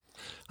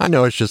I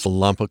know it's just a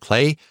lump of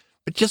clay,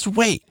 but just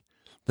wait.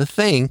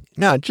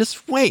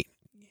 Just wait.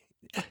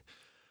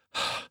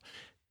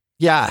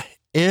 Yeah,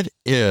 it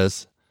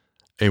is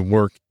a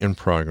work in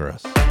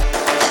progress.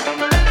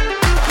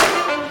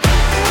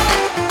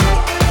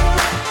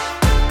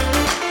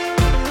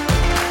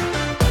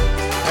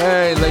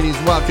 Hey, ladies,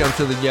 welcome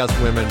to the Yes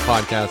Women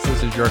podcast.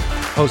 This is your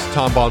host,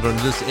 Tom Baldwin.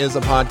 This is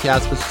a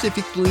podcast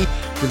specifically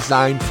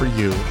designed for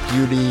you.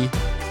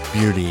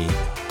 Beauty.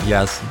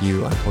 Yes,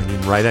 you. I'm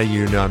pointing right at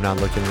you. No, I'm not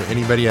looking at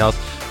anybody else.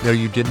 No,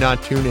 you did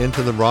not tune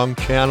into the wrong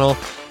channel.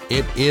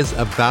 It is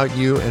about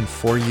you and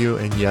for you.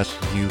 And yes,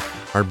 you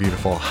are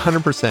beautiful.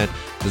 100%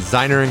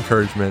 designer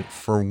encouragement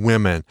for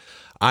women.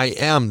 I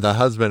am the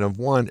husband of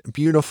one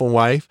beautiful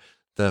wife,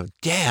 the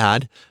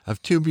dad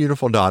of two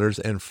beautiful daughters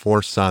and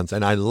four sons.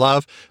 And I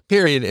love,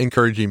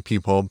 encouraging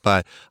people,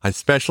 but I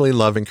especially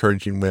love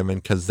encouraging women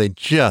because they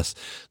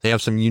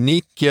have some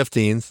unique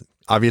giftings.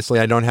 Obviously,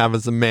 I don't have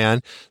as a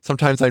man.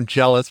 Sometimes I'm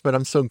jealous, but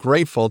I'm so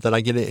grateful that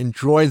I get to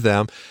enjoy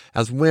them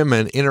as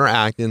women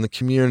interact in the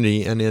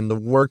community and in the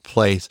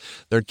workplace.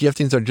 Their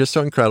giftings are just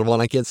so incredible,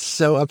 and I get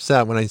so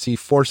upset when I see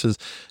forces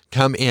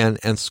come in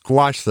and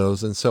squash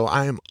those. And so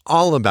I am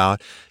all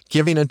about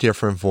giving a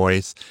different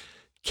voice,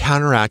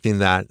 counteracting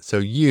that so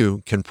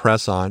you can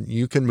press on,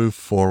 you can move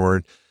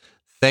forward.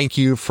 Thank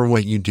you for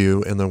what you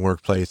do in the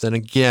workplace. And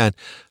again,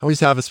 I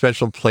always have a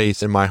special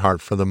place in my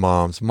heart for the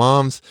moms.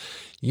 Moms,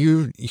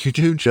 you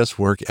do just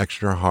work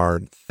extra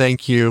hard.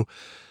 Thank you.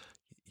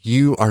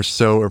 You are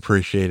so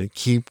appreciated.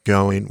 Keep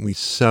going. We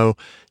so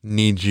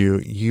need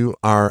you. You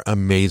are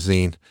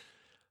amazing.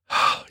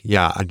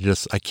 Yeah,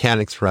 I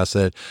can't express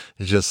it.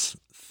 It's just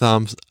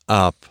thumbs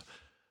up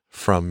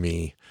from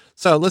me.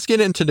 So let's get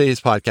into today's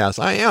podcast.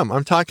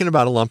 I'm talking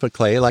about a lump of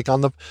clay, like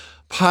on the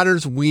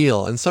potter's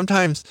wheel. And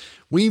sometimes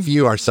we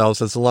view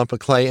ourselves as a lump of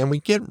clay and we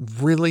get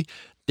really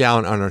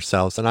down on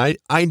ourselves. And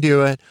I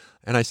do it.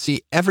 And I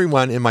see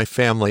everyone in my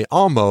family,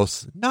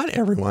 almost, not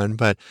everyone,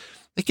 but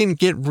they can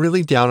get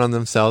really down on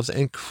themselves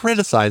and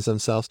criticize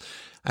themselves.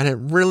 And it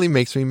really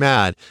makes me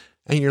mad.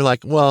 And you're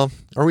like, well,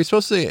 are we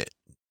supposed to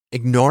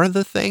ignore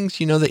the things,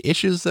 the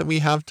issues that we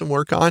have to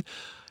work on?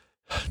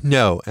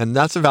 No. And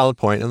that's a valid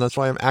point. And that's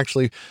why I'm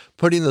actually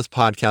putting this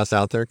podcast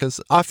out there,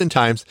 because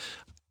oftentimes,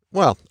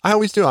 well, I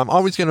always do. I'm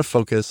always going to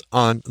focus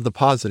on the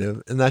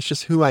positive, and that's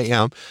just who I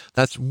am.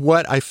 That's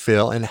what I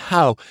feel, and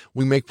how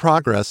we make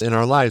progress in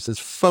our lives is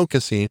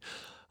focusing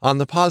on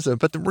the positive.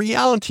 But the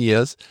reality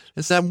is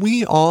that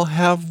we all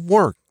have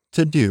work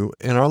to do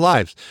in our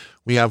lives.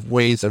 We have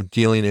ways of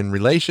dealing in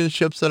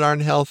relationships that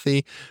aren't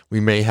healthy. We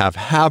may have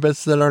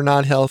habits that are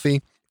not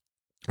healthy.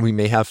 We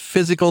may have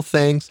physical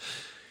things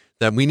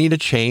that we need to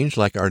change,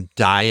 like our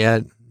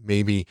diet,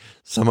 maybe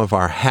some of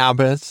our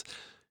habits.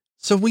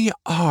 So we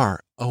are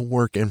a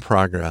work in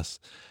progress.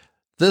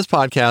 This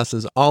podcast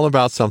is all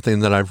about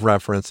something that I've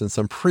referenced in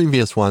some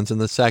previous ones in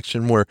the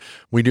section where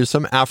we do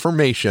some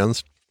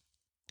affirmations.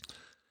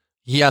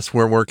 Yes,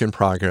 we're work in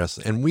progress,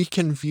 and we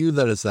can view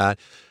that as that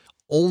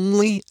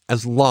only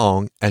as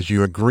long as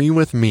you agree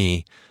with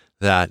me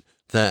that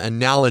the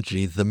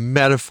analogy, the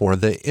metaphor,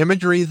 the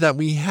imagery that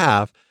we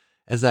have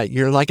is that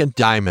you're like a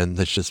diamond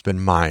that's just been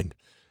mined.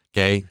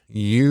 Okay,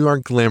 you are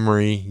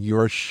glimmery, you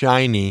are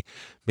shiny.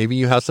 Maybe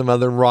you have some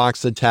other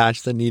rocks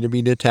attached that need to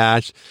be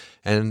detached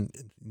and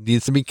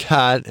needs to be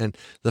cut, and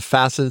the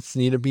facets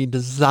need to be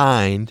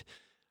designed.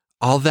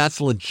 All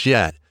that's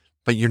legit,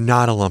 but you're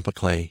not a lump of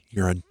clay.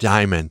 You're a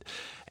diamond,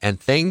 and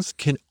things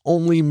can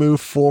only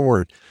move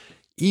forward.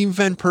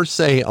 Even per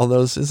se,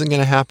 although this isn't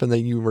going to happen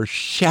that you were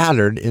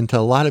shattered into a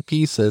lot of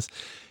pieces,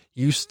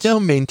 you still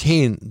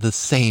maintain the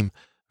same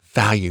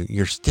value.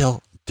 You're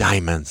still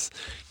diamonds.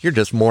 You're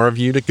just more of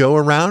you to go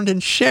around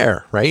and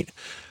share, right?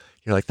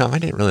 You're like, no, I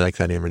didn't really like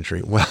that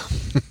imagery. Well,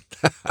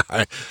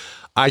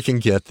 I can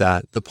get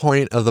that. The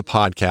point of the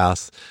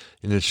podcast,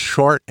 and it's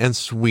short and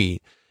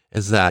sweet,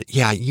 is that,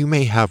 yeah, you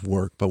may have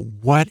work, but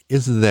what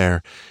is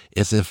there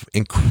is of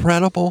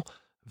incredible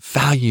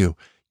value.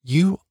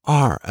 You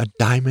are a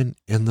diamond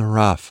in the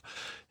rough.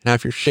 Now,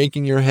 if you're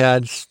shaking your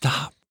head,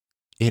 stop.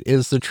 It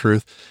is the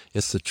truth.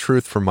 It's the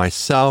truth for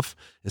myself.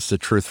 It's the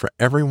truth for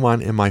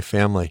everyone in my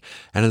family.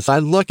 And as I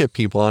look at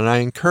people and I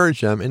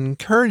encourage them, and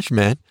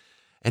encouragement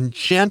and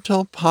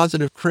gentle,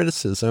 positive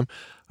criticism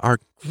are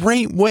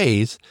great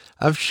ways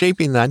of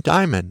shaping that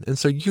diamond. And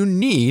so you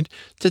need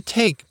to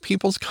take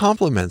people's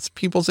compliments,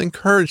 people's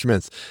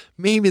encouragements,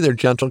 maybe their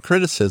gentle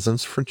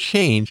criticisms for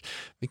change,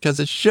 because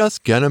it's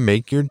just going to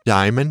make your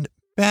diamond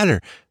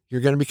better.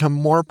 You're going to become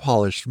more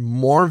polished,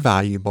 more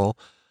valuable,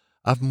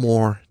 of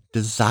more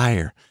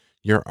desire.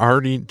 You're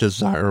already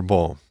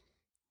desirable.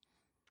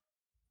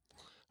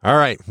 All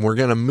right, we're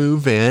going to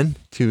move in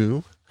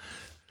to,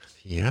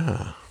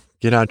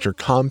 get out your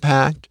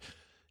compact,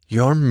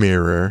 your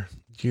mirror,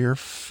 your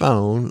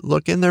phone,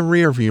 look in the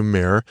rear view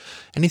mirror,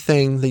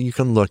 anything that you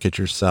can look at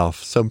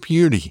yourself. So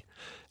beauty,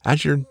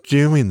 as you're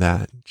doing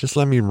that, just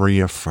let me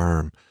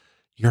reaffirm,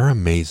 you're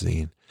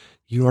amazing.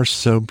 You are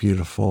so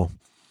beautiful.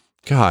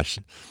 Gosh,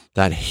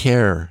 that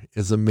hair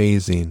is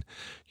amazing.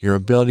 Your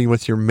ability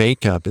with your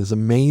makeup is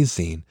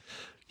amazing.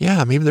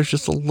 Yeah, maybe there's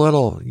just a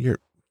little. You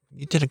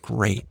did a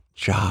great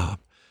job.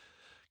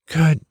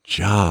 Good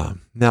job.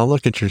 Now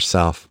look at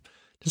yourself.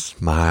 Just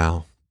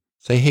smile.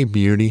 Say, hey,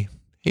 beauty.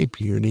 Hey,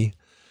 beauty.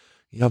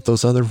 You know, if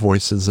those other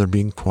voices are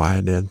being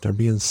quieted, they're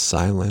being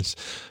silenced.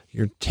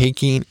 You're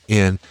taking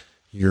in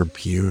your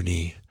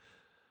beauty.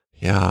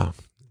 Yeah.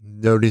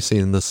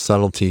 Noticing the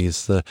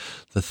subtleties, the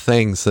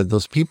things that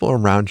those people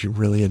around you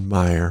really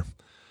admire.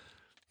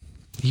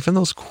 Even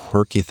those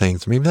quirky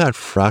things, maybe that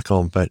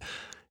freckle, but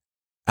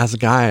as a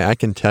guy, I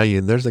can tell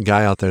you there's a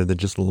guy out there that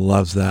just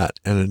loves that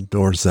and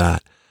adores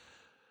that.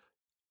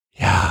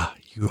 Yeah,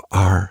 you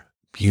are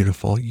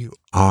beautiful. You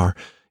are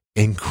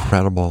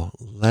incredible.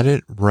 Let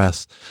it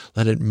rest.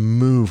 Let it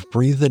move.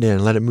 Breathe it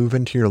in. Let it move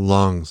into your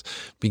lungs.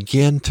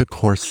 Begin to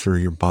course through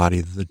your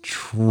body the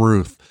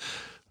truth,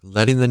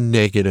 letting the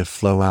negative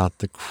flow out,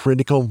 the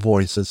critical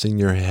voices in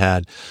your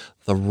head,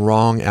 the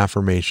wrong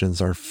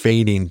affirmations are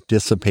fading,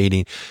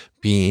 dissipating,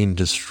 being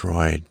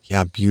destroyed.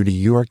 Yeah, beauty,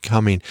 you are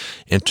coming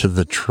into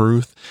the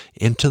truth,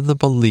 into the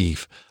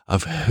belief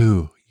of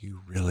who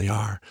you really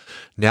are.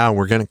 Now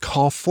we're going to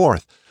call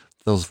forth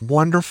those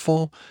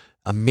wonderful,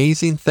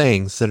 amazing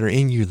things that are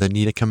in you that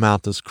need to come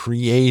out, those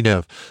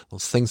creative,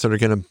 those things that are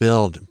going to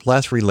build,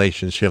 bless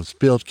relationships,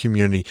 build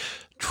community,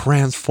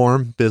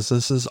 transform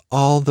businesses,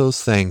 all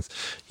those things.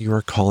 You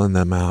are calling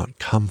them out.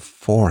 Come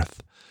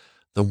forth.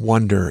 The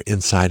wonder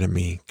inside of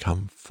me,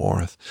 come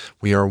forth.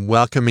 We are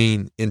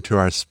welcoming into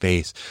our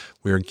space.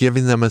 We are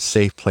giving them a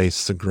safe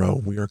place to grow.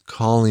 We are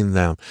calling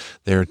them.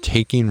 They're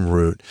taking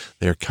root.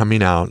 They're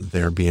coming out.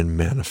 They're being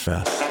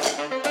manifest.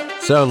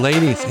 So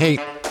ladies, hey,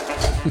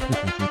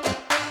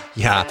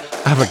 yeah,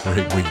 have a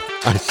great week.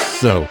 I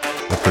so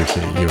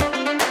appreciate you.